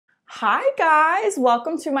Hi guys,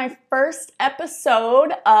 welcome to my first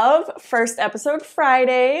episode of First Episode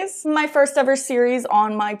Fridays, my first ever series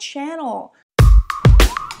on my channel.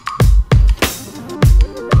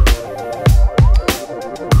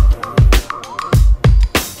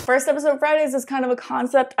 First Episode Fridays is kind of a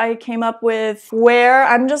concept I came up with where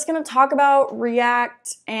I'm just going to talk about,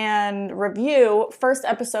 react, and review first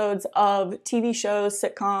episodes of TV shows,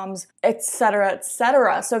 sitcoms, etc.,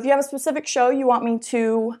 etc. So if you have a specific show you want me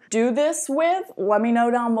to do this with, let me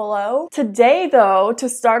know down below. Today though, to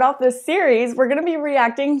start off this series, we're going to be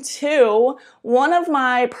reacting to one of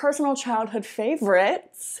my personal childhood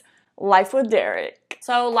favorites, Life with Derek.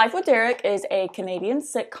 So Life with Derek is a Canadian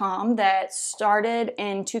sitcom that started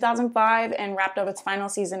in 2005 and wrapped up its final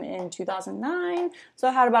season in 2009. So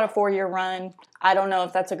it had about a 4-year run. I don't know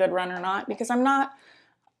if that's a good run or not because I'm not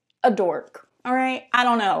a dork. All right, I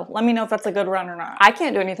don't know. Let me know if that's a good run or not. I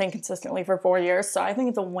can't do anything consistently for 4 years, so I think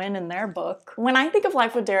it's a win in their book. When I think of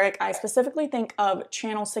Life with Derek, I specifically think of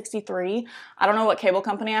Channel 63. I don't know what cable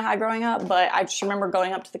company I had growing up, but I just remember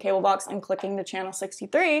going up to the cable box and clicking to Channel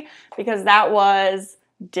 63 because that was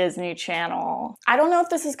Disney Channel. I don't know if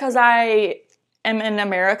this is because I am in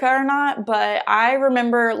America or not, but I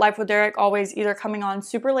remember Life with Derek always either coming on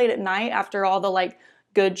super late at night after all the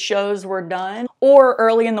good shows were done, or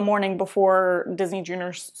early in the morning before Disney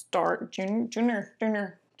Junior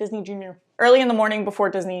early in the morning before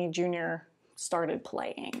Disney Junior started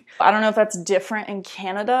playing. I don't know if that's different in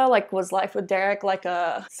Canada, was Life with Derek like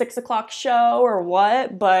a 6 o'clock show or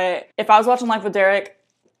what, but if I was watching Life with Derek,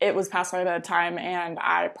 it was past my bedtime and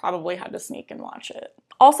I probably had to sneak and watch it.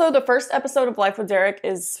 Also, the first episode of Life with Derek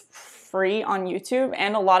is free on YouTube,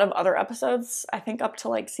 and a lot of other episodes, I think up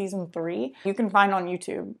to season 3, you can find on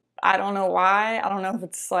YouTube. I don't know why. I don't know if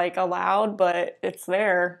it's allowed, but it's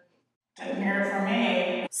there. Didn't hear it from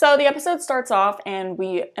me. So the episode starts off and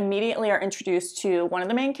we immediately are introduced to one of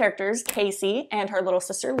the main characters, Casey, and her little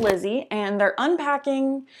sister Lizzie, and they're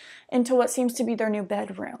unpacking into what seems to be their new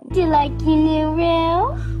bedroom. Do you like your new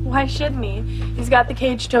room? Why shouldn't he? He's got the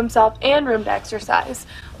cage to himself and room to exercise.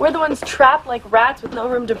 We're the ones trapped like rats with no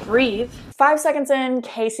room to breathe. 5 seconds in,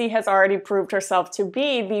 Casey has already proved herself to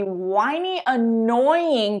be the whiny,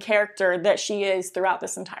 annoying character that she is throughout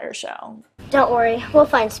this entire show. Don't worry, we'll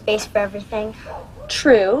find space for everything.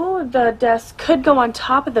 True, the desk could go on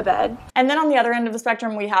top of the bed. And then on the other end of the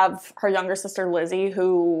spectrum, we have her younger sister Lizzie,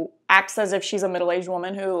 who acts as if she's a middle-aged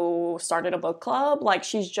woman who started a book club.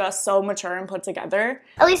 She's just so mature and put together.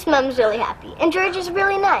 At least Mom's really happy, and George is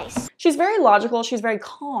really nice. She's very logical, she's very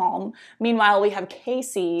calm. Meanwhile, we have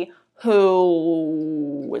Casey,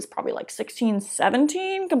 who is probably 16,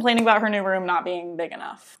 17, complaining about her new room not being big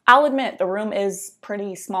enough. I'll admit, the room is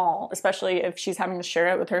pretty small, especially if she's having to share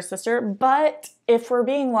it with her sister, but if we're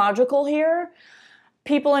being logical here,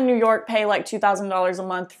 people in New York pay $2,000 a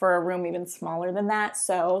month for a room even smaller than that,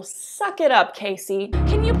 so suck it up, Casey.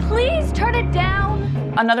 Can you please turn it down?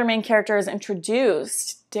 Another main character is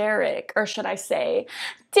introduced, Derek, or should I say,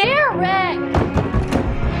 Derek!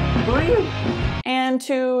 Who are you? And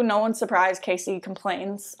to no one's surprise, Casey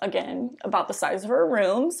complains again about the size of her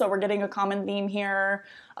room, so we're getting a common theme here.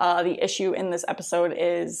 The issue in this episode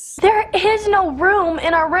is there is no room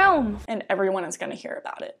in our room. And everyone is gonna hear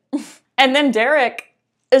about it. And then Derek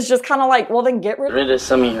is just kind of well then get rid of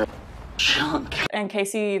some of your junk. And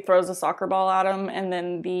Casey throws a soccer ball at him, and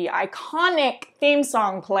then the iconic theme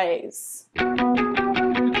song plays.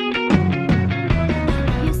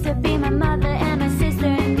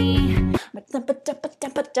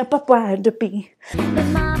 But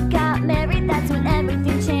Mom got married, that's when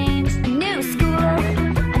everything changed. A new school,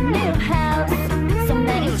 a new house, so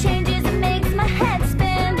many changes, it makes my head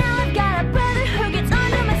spin. Now I've got a brother who gets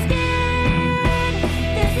under my skin.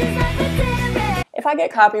 This is Life with Derek. If I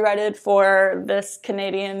get copyrighted for this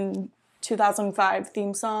Canadian 2005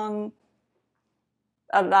 theme song,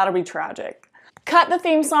 that'll be tragic. Cut the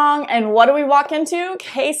theme song, and what do we walk into?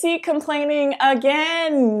 Casey complaining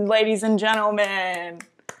again, ladies and gentlemen.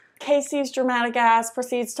 Casey's dramatic ass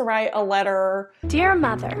proceeds to write a letter. Dear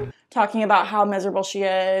Mother, talking about how miserable she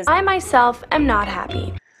is. I myself am not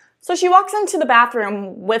happy. So she walks into the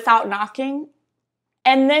bathroom without knocking,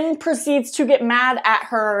 and then proceeds to get mad at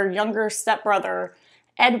her younger stepbrother,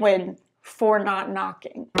 Edwin, for not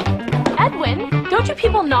knocking. Edwin, don't you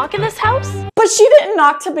people knock in this house? But she didn't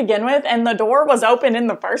knock to begin with, and the door was open in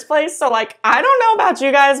the first place, so I don't know about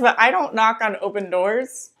you guys, but I don't knock on open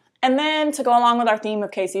doors. And then, to go along with our theme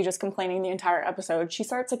of Casey just complaining the entire episode, she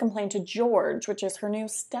starts to complain to George, which is her new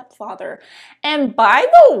stepfather. And by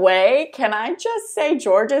the way, can I just say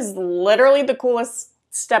George is literally the coolest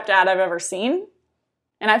stepdad I've ever seen?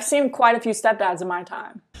 And I've seen quite a few stepdads in my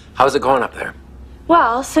time. How's it going up there?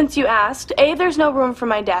 Well, since you asked, A, there's no room for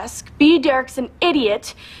my desk. B, Derek's an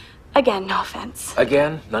idiot. Again, no offense.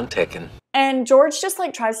 Again, none taken. And George just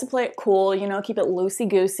like tries to play it cool, you know, keep it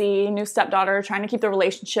loosey-goosey, new stepdaughter, trying to keep the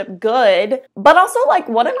relationship good. But also like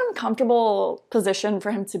what an uncomfortable position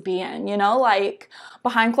for him to be in, you know, like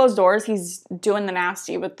behind closed doors, he's doing the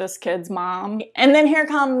nasty with this kid's mom. And then here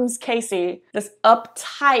comes Casey, this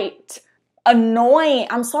uptight, annoying,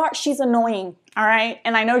 I'm sorry, she's annoying. All right.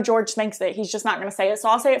 And I know George thinks it. He's just not going to say it. So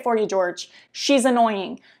I'll say it for you, George. She's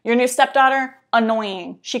annoying. Your new stepdaughter,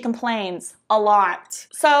 annoying. She complains a lot.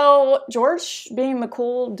 So George, being the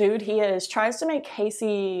cool dude he is, tries to make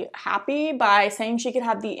Casey happy by saying she could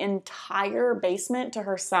have the entire basement to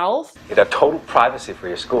herself. You'd have total privacy for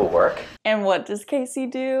your schoolwork. And what does Casey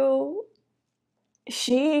do?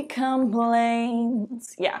 She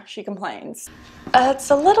complains. Yeah, she complains. It's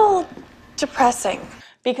a little depressing.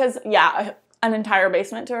 Because, yeah, an entire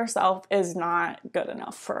basement to herself is not good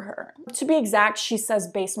enough for her. To be exact, she says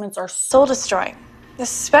basements are Soul destroying.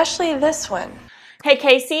 Especially this one. Hey,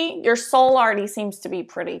 Casey, your soul already seems to be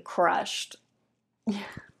pretty crushed.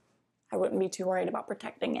 I wouldn't be too worried about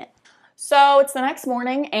protecting it. So it's the next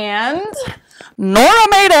morning and Nora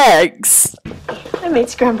made eggs. I made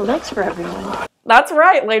scrambled eggs for everyone. That's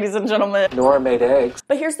right, ladies and gentlemen. Nora made eggs.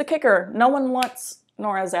 But here's the kicker. No one wants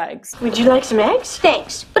Nora's eggs. Would you like some eggs?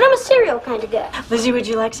 Thanks, but I'm a cereal kind of guy. Lizzie, would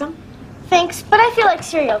you like some? Thanks, but I feel like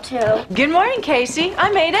cereal too. Good morning, Casey. I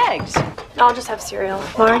made eggs. I'll just have cereal.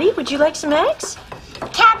 Marty, would you like some eggs?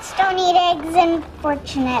 Cats don't eat eggs,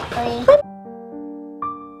 unfortunately.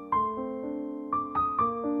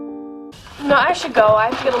 No, I should go. I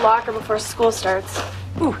have to get a locker before school starts.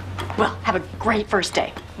 Ooh, well, have a great first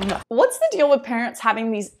day. What's the deal with parents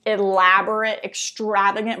having these elaborate,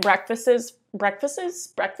 extravagant breakfasts?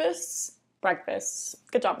 Breakfasts?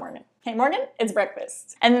 Good job, Morgan. Hey, Morgan, it's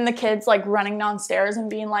breakfast. And then the kids like running downstairs and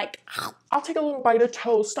being like, I'll take a little bite of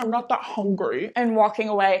toast. I'm not that hungry. And walking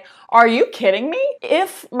away. Are you kidding me?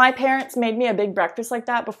 If my parents made me a big breakfast like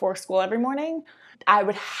that before school every morning, I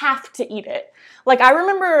would have to eat it. Like I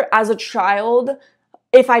remember as a child,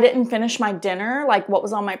 if I didn't finish my dinner, like what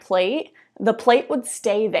was on my plate, the plate would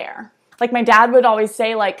stay there. Like my dad would always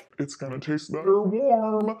say like, it's gonna taste better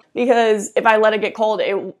warm. Because if I let it get cold,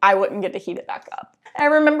 I wouldn't get to heat it back up. I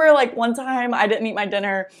remember like one time I didn't eat my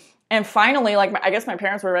dinner and finally like I guess my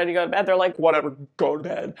parents were ready to go to bed. They're like, whatever, go to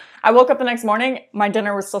bed. I woke up the next morning, my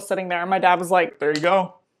dinner was still sitting there. And my dad was like, there you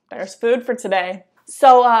go. There's food for today.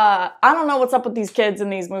 So I don't know what's up with these kids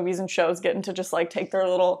in these movies and shows getting to just like take their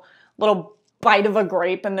little bite of a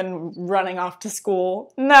grape and then running off to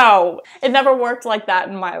school. No, it never worked like that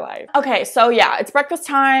in my life. Okay, so yeah, it's breakfast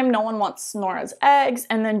time. No one wants Nora's eggs.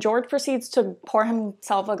 And then George proceeds to pour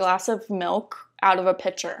himself a glass of milk out of a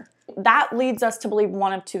pitcher. That leads us to believe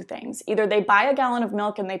one of two things. Either they buy a gallon of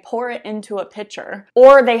milk and they pour it into a pitcher,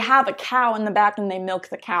 or they have a cow in the back and they milk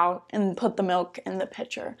the cow and put the milk in the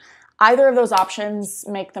pitcher. Either of those options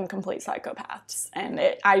make them complete psychopaths, and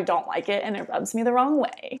I don't like it, and it rubs me the wrong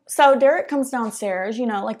way. So Derek comes downstairs, you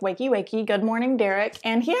know, like wakey wakey, good morning Derek,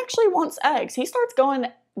 and he actually wants eggs. He starts going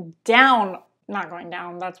down, not going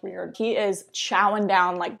down, that's weird. He is chowing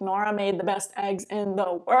down like Nora made the best eggs in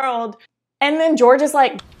the world. And then George is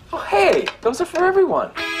like, Oh, hey, those are for everyone.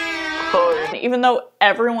 even though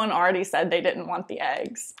everyone already said they didn't want the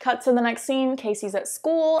eggs. Cut to the next scene, Casey's at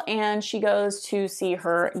school and she goes to see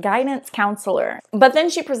her guidance counselor. But then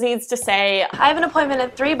she proceeds to say, I have an appointment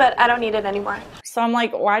at 3, but I don't need it anymore. So I'm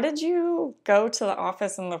like, why did you go to the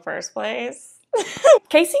office in the first place?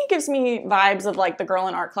 Casey gives me vibes of like the girl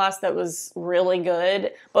in art class that was really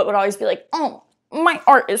good, but would always be like, oh, my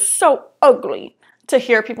art is so ugly. To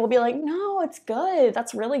hear people be like, no, it's good.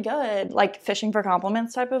 That's really good. Like fishing for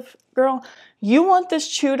compliments type of girl. You want this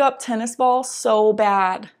chewed up tennis ball so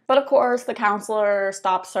bad. But of course, the counselor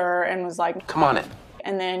stops her and was like, Come on in.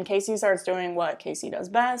 and then Casey starts doing what Casey does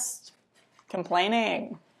best,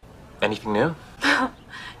 complaining. Anything new?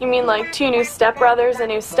 You mean like 2 new stepbrothers, a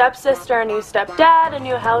new stepsister, a new stepdad, a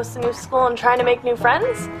new house, a new school, and trying to make new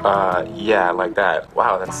friends? Yeah, like that.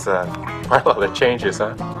 Wow, that's quite a lot of changes,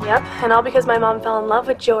 huh? Yep, and all because my mom fell in love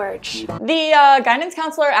with George. The guidance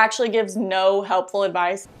counselor actually gives no helpful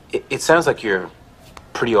advice. It sounds like you're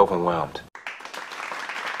pretty overwhelmed.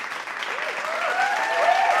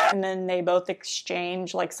 And then they both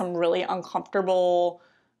exchange like some really uncomfortable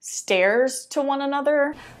stares to one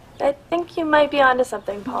another. I think you might be onto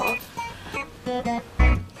something, Paul. And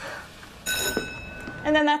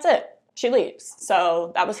then that's it. She leaves.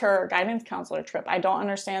 So that was her guidance counselor trip. I don't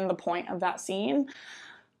understand the point of that scene.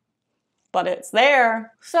 but it's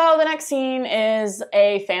there. So the next scene is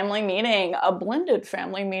a family meeting, a blended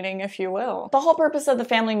family meeting, if you will. The whole purpose of the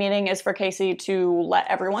family meeting is for Casey to let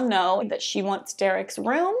everyone know that she wants Derek's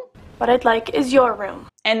room. What I'd like is your room.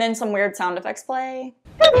 And then some weird sound effects play.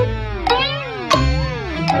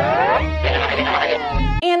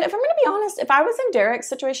 And if I'm gonna be honest, if I was in Derek's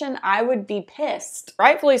situation, I would be pissed.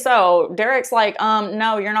 Rightfully so. Derek's like,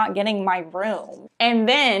 no, you're not getting my room. And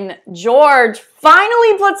then George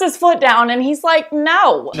finally puts his foot down and he's like,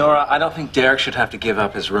 no. Nora, I don't think Derek should have to give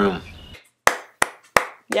up his room.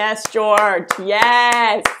 Yes, George,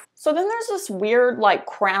 yes. So then there's this weird like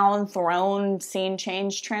crown throne scene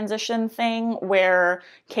change transition thing where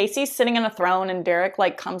Casey's sitting in a throne and Derek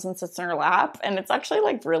like comes and sits in her lap, and it's actually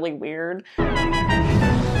like really weird.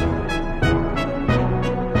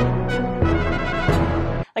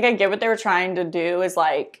 Like, I get what they were trying to do is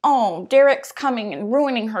like, oh, Derek's coming and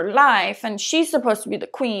ruining her life and she's supposed to be the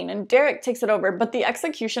queen and Derek takes it over, but the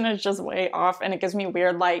execution is just way off and it gives me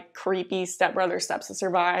weird like creepy stepbrother, stepsister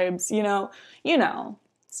vibes, you know,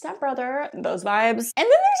 stepbrother, those vibes. And then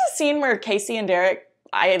there's a scene where Casey and Derek,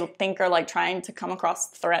 I think, are like trying to come across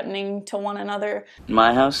threatening to one another. In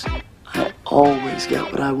my house, I always get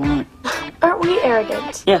what I want. Aren't we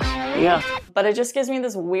arrogant? Yes, yeah. But it just gives me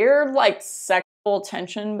this weird like sexual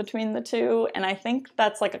tension between the two, and I think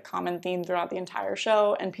that's like a common theme throughout the entire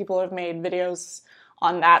show, and people have made videos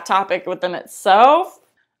on that topic within itself.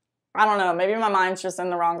 I don't know, maybe my mind's just in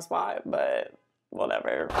the wrong spot, but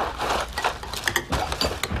whatever.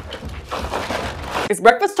 It's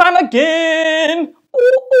breakfast time again!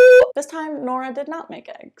 Ooh, ooh. This time, Nora did not make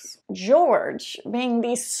eggs. George, being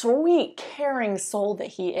the sweet, caring soul that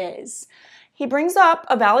he is, he brings up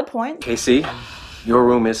a valid point. Casey, your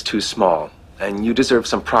room is too small, and you deserve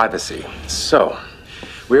some privacy. So,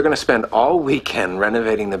 we're gonna spend all weekend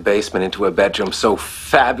renovating the basement into a bedroom so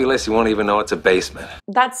fabulous you won't even know it's a basement.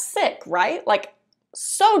 That's sick, right? Like,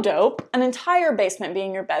 so dope. An entire basement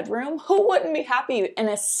being your bedroom. Who wouldn't be happy and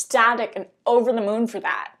ecstatic and over the moon for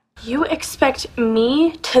that? You expect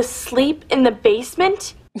me to sleep in the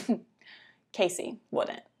basement? Casey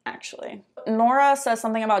wouldn't, actually. Nora says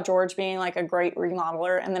something about George being like a great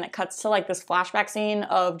remodeler, and then it cuts to like this flashback scene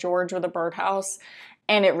of George with a birdhouse,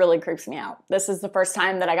 and it really creeps me out. This is the first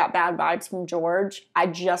time that I got bad vibes from George. I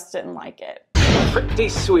just didn't like it. Pretty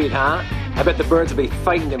sweet, huh? I bet the birds will be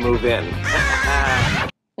fighting to move in.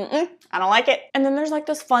 I don't like it. And then there's like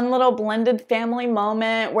this fun little blended family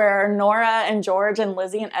moment where Nora and George and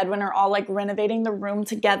Lizzie and Edwin are all like renovating the room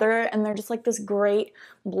together, and they're just like this great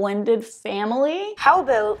blended family. How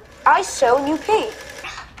about I sew and you paint?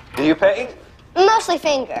 Do you paint? Mostly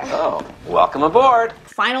finger. Oh, welcome aboard.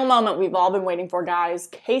 Final moment we've all been waiting for, guys.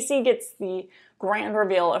 Casey gets the grand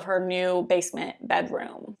reveal of her new basement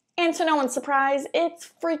bedroom. And to no one's surprise,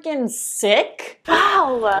 it's freaking sick.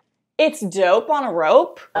 Wow! It's dope on a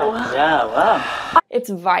rope. Yeah, wow. It's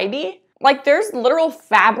vibey. Like, there's literal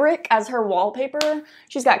fabric as her wallpaper.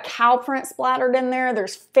 She's got cow print splattered in there.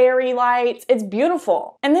 There's fairy lights. It's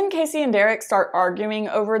beautiful. And then Casey and Derek start arguing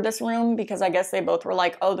over this room because I guess they both were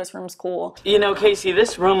like, oh, this room's cool. You know, Casey,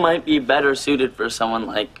 this room might be better suited for someone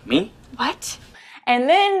like me. What? And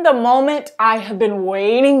then the moment I have been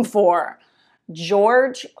waiting for,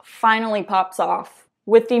 George finally pops off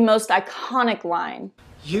with the most iconic line.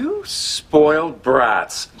 You spoiled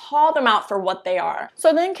brats. Call them out for what they are.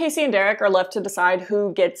 So then Casey and Derek are left to decide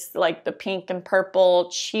who gets like the pink and purple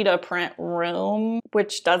cheetah print room,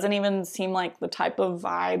 which doesn't even seem like the type of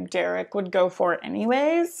vibe Derek would go for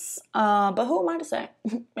anyways. But who am I to say?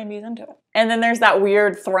 Maybe he's into it. And then there's that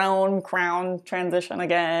weird throne crown transition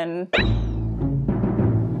again.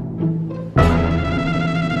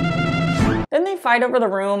 Then they fight over the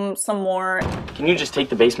room some more. Can you just take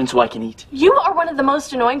the basement so I can eat? You are one of the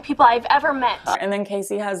most annoying people I've ever met. And then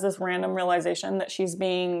Casey has this random realization that she's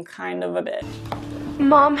being kind of a bitch.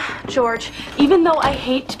 Mom, George, even though I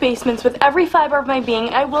hate basements with every fiber of my being,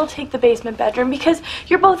 I will take the basement bedroom because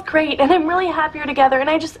you're both great and I'm really happy you're together, and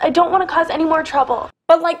I don't want to cause any more trouble.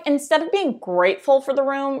 But like, instead of being grateful for the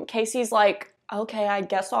room, Casey's like, okay, I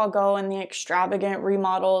guess I'll go in the extravagant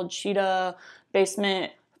remodeled cheetah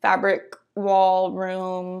basement fabric wall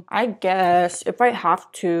room, I guess, if I have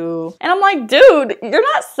to. And I'm like, dude,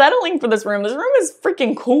 you're not settling for this room. This room is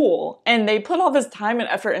freaking cool. And they put all this time and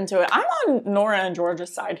effort into it. I'm on Nora and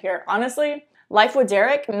George's side here. Honestly, Life with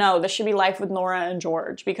Derek? No, this should be Life with Nora and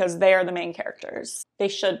George because they are the main characters. They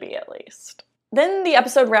should be, at least. Then the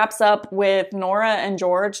episode wraps up with Nora and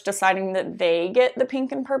George deciding that they get the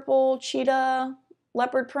pink and purple cheetah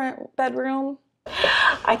leopard print bedroom.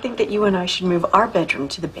 I think that you and I should move our bedroom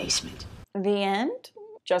to the basement. The end?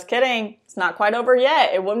 Just kidding. It's not quite over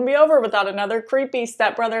yet. It wouldn't be over without another creepy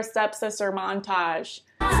stepbrother, stepsister montage.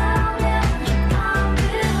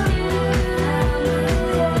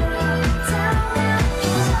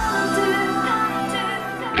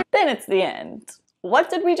 Then it's the end.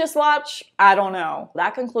 What did we just watch? I don't know.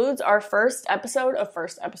 That concludes our first episode of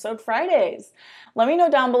First Episode Fridays. Let me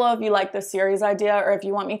know down below if you like this series idea or if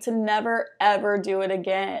you want me to never ever do it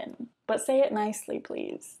again. But say it nicely,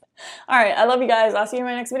 please. Alright, I love you guys. I'll see you in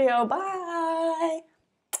my next video. Bye!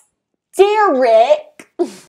 Derek!